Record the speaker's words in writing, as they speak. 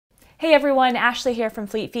Hey everyone, Ashley here from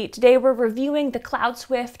Fleet Feet. Today we're reviewing the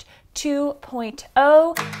Cloudswift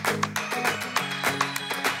 2.0.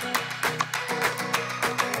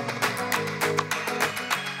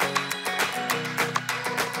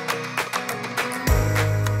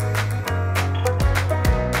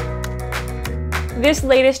 This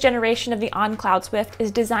latest generation of the On Cloudswift is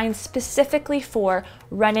designed specifically for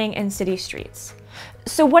running in city streets.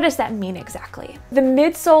 So what does that mean exactly? The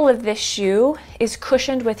midsole of this shoe is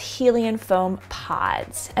cushioned with helium foam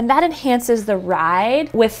pods, and that enhances the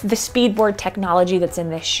ride with the speedboard technology that's in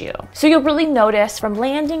this shoe. So you'll really notice from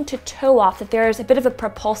landing to toe off that there's a bit of a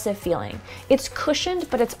propulsive feeling. It's cushioned,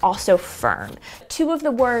 but it's also firm. Two of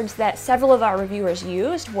the words that several of our reviewers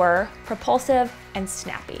used were propulsive and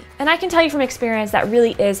snappy. And I can tell you from experience that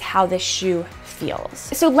really is how this shoe feels.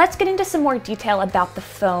 So let's get into some more detail about the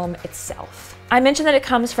foam itself. I mentioned that it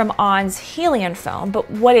comes from On's helium foam, but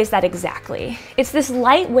what is that exactly? It's this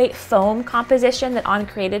lightweight foam composition that On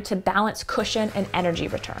created to balance cushion and energy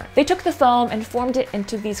return. They took the foam and formed it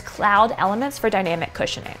into these cloud elements for dynamic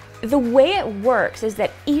cushioning. The way it works is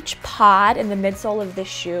that each pod in the midsole of this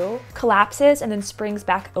shoe collapses and then springs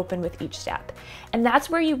back open with each step. And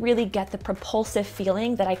that's where you really get the propulsive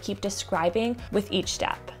feeling that I keep describing with each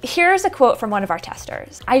step. Here's a quote from one of our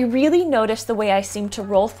testers. "I really notice the way I seem to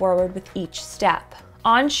roll forward with each step.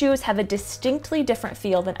 On shoes have a distinctly different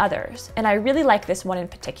feel than others, and I really like this one in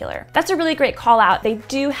particular." That's a really great call out. They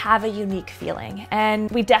do have a unique feeling, and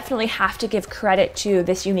we definitely have to give credit to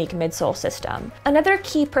this unique midsole system. Another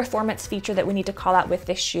key performance feature that we need to call out with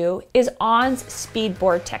this shoe is On's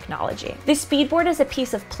speedboard technology. This speedboard is a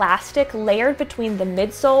piece of plastic layered between the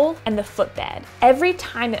midsole and the footbed. Every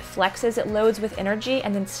time it flexes, it loads with energy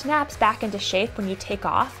and then snaps back into shape when you take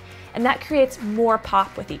off, and that creates more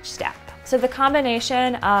pop with each step. So the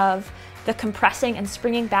combination of the compressing and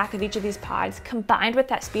springing back of each of these pods combined with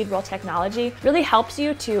that speed roll technology really helps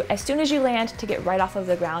you to, as soon as you land, to get right off of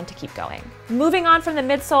the ground to keep going. Moving on from the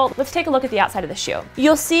midsole, let's take a look at the outside of the shoe.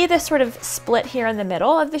 You'll see this sort of split here in the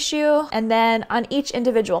middle of the shoe, and then on each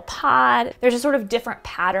individual pod, there's a sort of different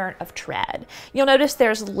pattern of tread. You'll notice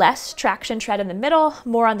there's less traction tread in the middle,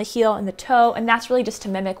 more on the heel and the toe, and that's really just to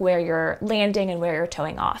mimic where you're landing and where you're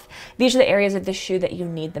toeing off. These are the areas of the shoe that you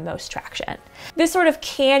need the most traction. This sort of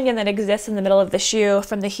canyon that exists in the middle of the shoe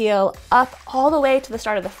from the heel up all the way to the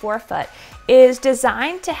start of the forefoot is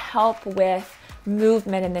designed to help with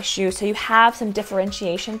movement in the shoe, so you have some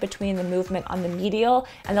differentiation between the movement on the medial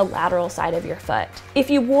and the lateral side of your foot. If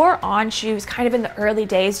you wore On shoes kind of in the early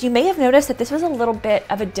days, you may have noticed that this was a little bit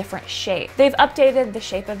of a different shape. They've updated the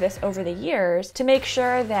shape of this over the years to make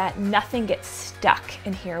sure that nothing gets stuck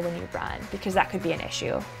in here when you run, because that could be an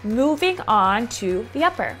issue. Moving on to the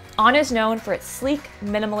upper. On is known for its sleek,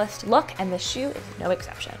 minimalist look, and this shoe is no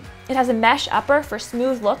exception. It has a mesh upper for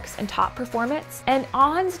smooth looks and top performance, and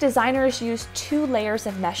On's designers use 2 layers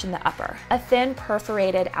of mesh in the upper. A thin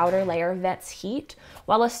perforated outer layer vents heat,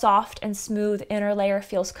 while a soft and smooth inner layer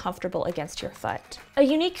feels comfortable against your foot. A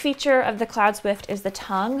unique feature of the Cloudswift is the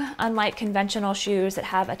tongue. Unlike conventional shoes that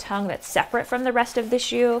have a tongue that's separate from the rest of the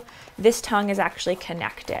shoe, this tongue is actually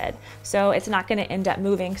connected. So it's not gonna end up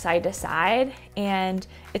moving side to side, and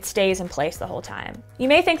it stays in place the whole time. You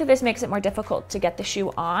may think that this makes it more difficult to get the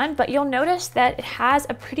shoe on, but you'll notice that it has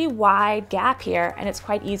a pretty wide gap here, and it's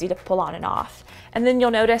quite easy to pull on and off. And then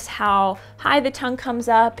you'll notice how high the tongue comes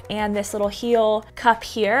up, and this little heel cup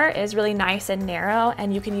here is really nice and narrow,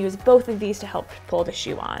 and you can use both of these to help pull the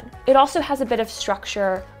shoe on. It also has a bit of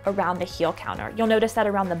structure around the heel counter. You'll notice that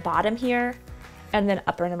around the bottom here, and then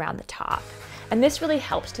up and around the top. And this really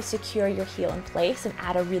helps to secure your heel in place and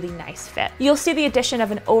add a really nice fit. You'll see the addition of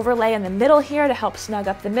an overlay in the middle here to help snug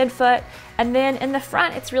up the midfoot. And then in the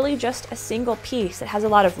front, it's really just a single piece that has a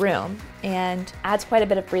lot of room and adds quite a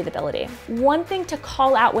bit of breathability. One thing to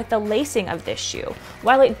call out with the lacing of this shoe,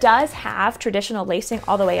 while it does have traditional lacing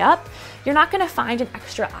all the way up, you're not gonna find an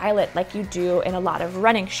extra eyelet like you do in a lot of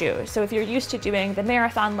running shoes. So if you're used to doing the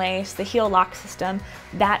marathon lace, the heel lock system,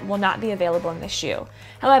 that will not be available in this shoe.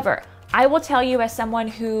 However, I will tell you, as someone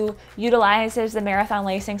who utilizes the marathon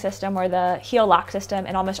lacing system or the heel lock system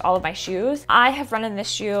in almost all of my shoes, I have run in this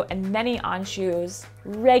shoe and many On shoes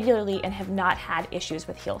regularly and have not had issues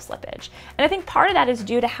with heel slippage. And I think part of that is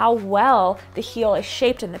due to how well the heel is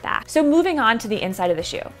shaped in the back. So moving on to the inside of the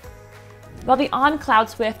shoe. While the On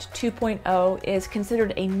Cloudswift 2.0 is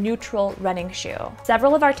considered a neutral running shoe,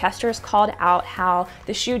 several of our testers called out how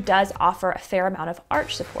the shoe does offer a fair amount of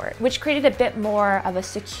arch support, which created a bit more of a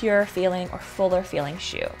secure feeling or fuller feeling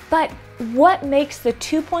shoe. But what makes the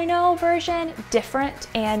 2.0 version different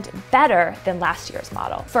and better than last year's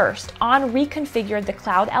model? First, On reconfigured the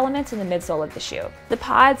cloud elements in the midsole of the shoe. The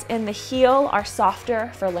pods in the heel are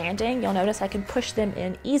softer for landing. You'll notice I can push them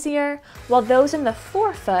in easier, while those in the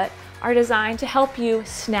forefoot are designed to help you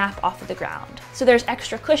snap off of the ground. So there's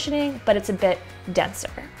extra cushioning, but it's a bit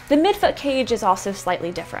denser. The midfoot cage is also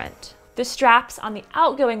slightly different. The straps on the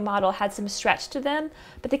outgoing model had some stretch to them,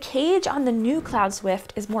 but the cage on the new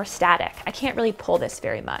Cloudswift is more static. I can't really pull this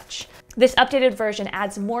very much. This updated version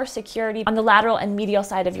adds more security on the lateral and medial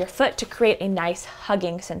side of your foot to create a nice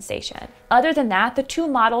hugging sensation. Other than that, the two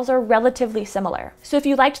models are relatively similar. So if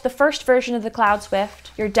you liked the first version of the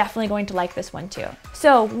Cloudswift, you're definitely going to like this one too.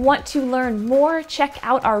 So want to learn more? Check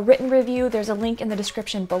out our written review. There's a link in the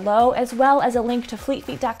description below, as well as a link to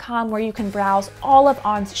fleetfeet.com where you can browse all of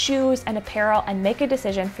On's shoes and apparel and make a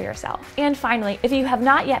decision for yourself. And finally, if you have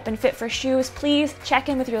not yet been fit for shoes, please check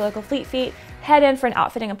in with your local Fleet Feet. Head in for an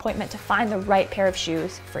outfitting appointment to find the right pair of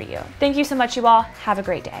shoes for you. Thank you so much, you all. Have a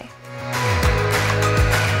great day.